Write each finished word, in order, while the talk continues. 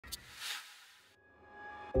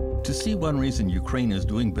To see one reason Ukraine is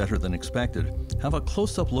doing better than expected, have a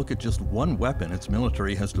close-up look at just one weapon its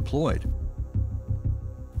military has deployed: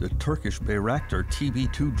 the Turkish Bayraktar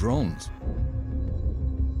TB2 drones.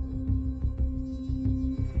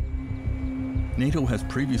 NATO has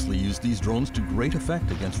previously used these drones to great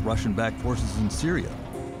effect against Russian-backed forces in Syria.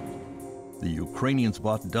 The Ukrainians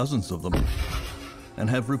bought dozens of them and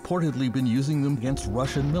have reportedly been using them against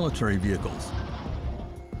Russian military vehicles.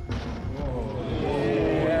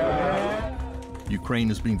 Ukraine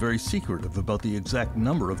is being very secretive about the exact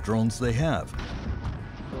number of drones they have.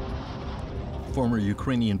 Former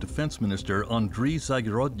Ukrainian Defense Minister Andriy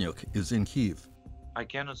Zagorodnyuk is in Kyiv. I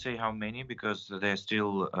cannot say how many because they're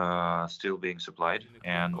still being supplied,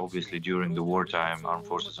 and obviously during the wartime, armed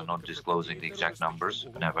forces are not disclosing the exact numbers,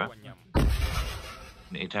 never.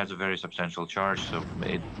 It has a very substantial charge, so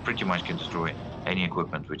it pretty much can destroy any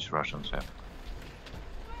equipment which Russians have.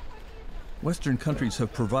 Western countries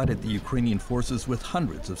have provided the Ukrainian forces with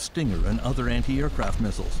hundreds of Stinger and other anti-aircraft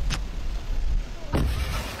missiles.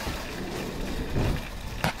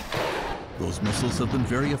 Those missiles have been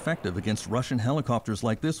very effective against Russian helicopters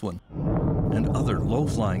like this one and other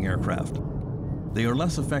low-flying aircraft. They are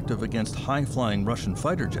less effective against high-flying Russian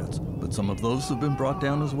fighter jets, but some of those have been brought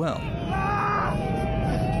down as well.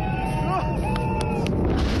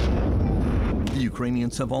 The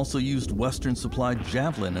Ukrainians have also used Western-supplied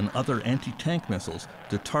Javelin and other anti-tank missiles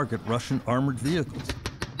to target Russian armored vehicles.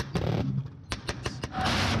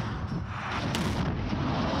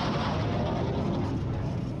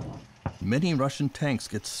 Many Russian tanks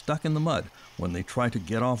get stuck in the mud when they try to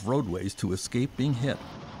get off roadways to escape being hit.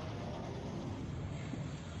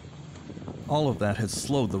 All of that has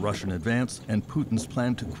slowed the Russian advance and Putin's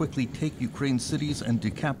plan to quickly take Ukraine's cities and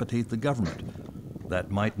decapitate the government. That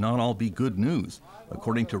might not all be good news,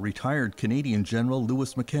 according to retired Canadian General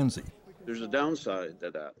Louis Mackenzie. There's a downside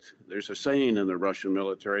to that. There's a saying in the Russian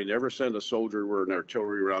military, never send a soldier where an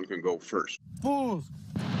artillery round can go first. Fools!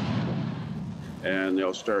 And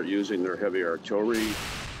they'll start using their heavy artillery,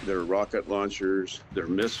 their rocket launchers, their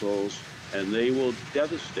missiles, and they will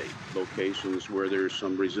devastate locations where there's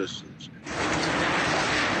some resistance.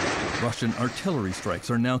 Russian artillery strikes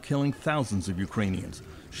are now killing thousands of Ukrainians,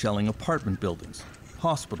 shelling apartment buildings,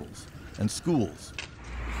 hospitals, and schools.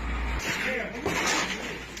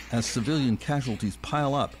 As civilian casualties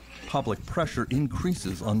pile up, public pressure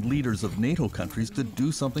increases on leaders of NATO countries to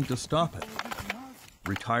do something to stop it.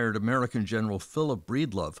 Retired American General Philip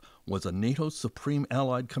Breedlove was a NATO Supreme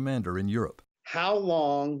Allied Commander in Europe. How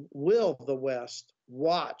long will the West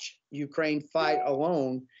watch Ukraine fight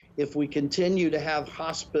alone if we continue to have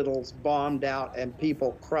hospitals bombed out and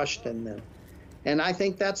people crushed in them? And I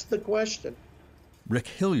think that's the question. Rick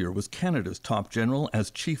Hillier was Canada's top general as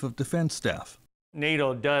Chief of Defense Staff.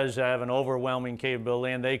 NATO does have an overwhelming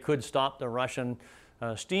capability, and they could stop the Russian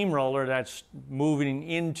steamroller that's moving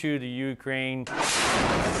into the Ukraine.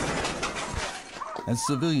 As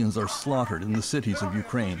civilians are slaughtered in the cities of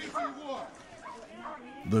Ukraine,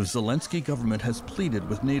 the Zelensky government has pleaded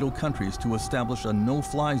with NATO countries to establish a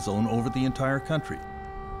no-fly zone over the entire country.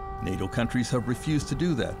 NATO countries have refused to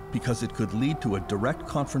do that because it could lead to a direct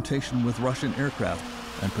confrontation with Russian aircraft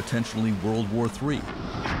and potentially World War III.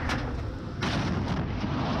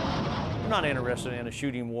 We're not interested in a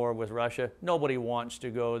shooting war with Russia. Nobody wants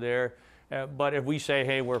to go there. But if we say,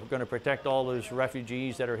 hey, we're going to protect all those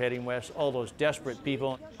refugees that are heading west, all those desperate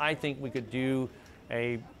people, I think we could do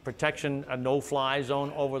a protection, a no-fly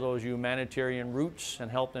zone over those humanitarian routes and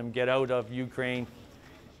help them get out of Ukraine.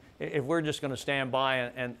 If we're just going to stand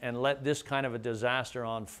by and let this kind of a disaster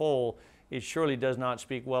unfold, it surely does not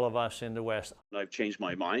speak well of us in the West. I've changed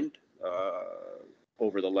my mind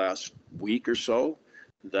over the last week or so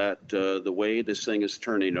that the way this thing is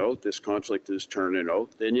turning out, this conflict is turning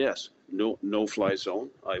out, then yes, no-fly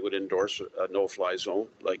zone. I would endorse a no-fly zone.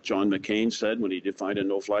 Like John McCain said when he defined a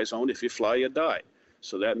no-fly zone, if you fly, you die.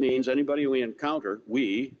 So that means anybody we encounter,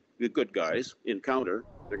 we, the good guys, encounter,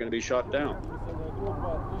 they're going to be shot down.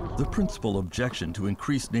 The principal objection to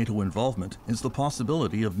increased NATO involvement is the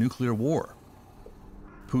possibility of nuclear war.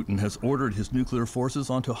 Putin has ordered his nuclear forces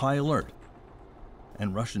onto high alert,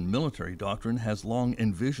 and Russian military doctrine has long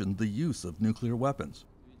envisioned the use of nuclear weapons.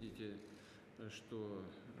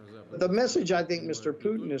 The message I think Mr.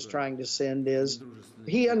 Putin is trying to send is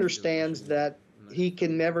he understands that he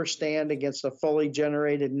can never stand against a fully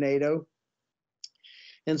generated NATO.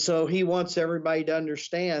 And so he wants everybody to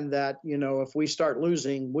understand that, you know, if we start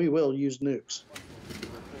losing, we will use nukes.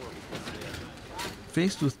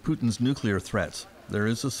 Faced with Putin's nuclear threats, there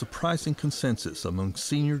is a surprising consensus among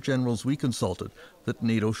senior generals we consulted that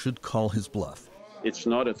NATO should call his bluff. It's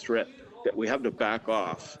not a threat that we have to back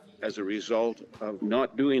off as a result of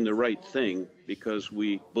not doing the right thing because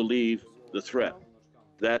we believe the threat.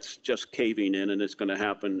 That's just caving in, and it's going to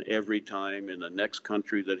happen every time in the next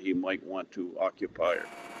country that he might want to occupy.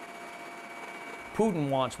 Putin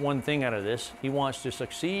wants one thing out of this. He wants to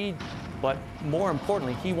succeed, but more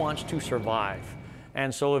importantly, he wants to survive.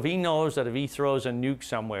 And so if he knows that if he throws a nuke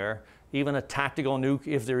somewhere, even a tactical nuke,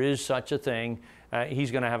 if there is such a thing,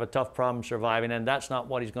 he's going to have a tough problem surviving, and that's not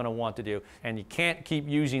what he's going to want to do. And you can't keep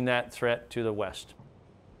using that threat to the West.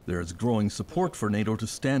 There is growing support for NATO to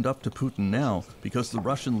stand up to Putin now because the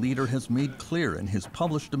Russian leader has made clear in his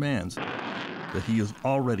published demands that he is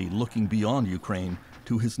already looking beyond Ukraine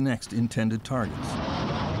to his next intended targets.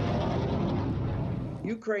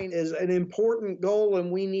 Ukraine is an important goal,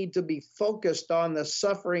 and we need to be focused on the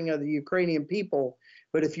suffering of the Ukrainian people.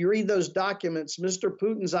 But if you read those documents, Mr.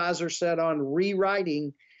 Putin's eyes are set on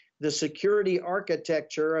rewriting the security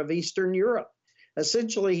architecture of Eastern Europe.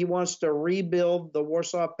 Essentially, he wants to rebuild the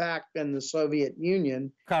Warsaw Pact and the Soviet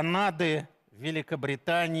Union.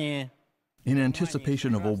 In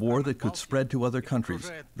anticipation of a war that could spread to other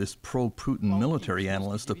countries, this pro-Putin military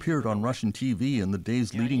analyst appeared on Russian TV in the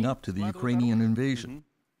days leading up to the Ukrainian invasion.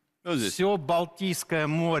 He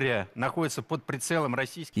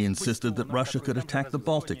insisted that Russia could attack the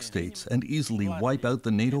Baltic states and easily wipe out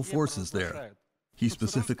the NATO forces there. He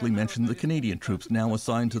specifically mentioned the Canadian troops now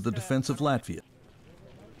assigned to the defense of Latvia.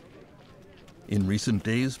 In recent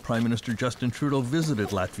days, Prime Minister Justin Trudeau visited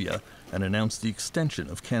Latvia and announced the extension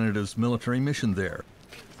of Canada's military mission there.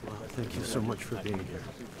 Well, thank you so much for being here.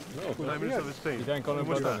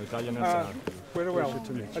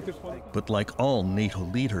 But like all NATO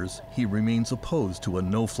leaders, he remains opposed to a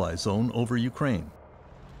no-fly zone over Ukraine.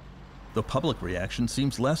 The public reaction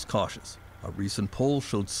seems less cautious. A recent poll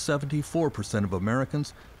showed 74% of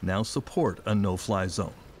Americans now support a no-fly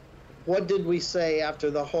zone. What did we say after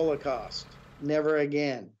the Holocaust? Never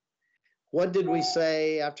again. What did we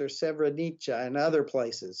say after Srebrenica and other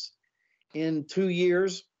places? In 2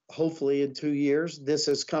 years, hopefully in 2 years, this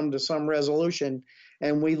has come to some resolution,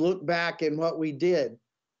 and we look back in what we did.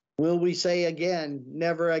 Will we say again,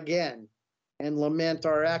 never again, and lament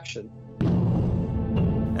our action?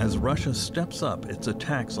 As Russia steps up its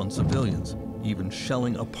attacks on civilians, even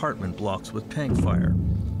shelling apartment blocks with tank fire,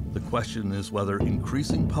 the question is whether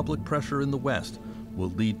increasing public pressure in the West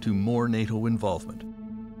will lead to more NATO involvement.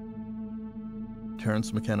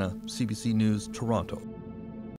 Terence McKenna, CBC News, Toronto.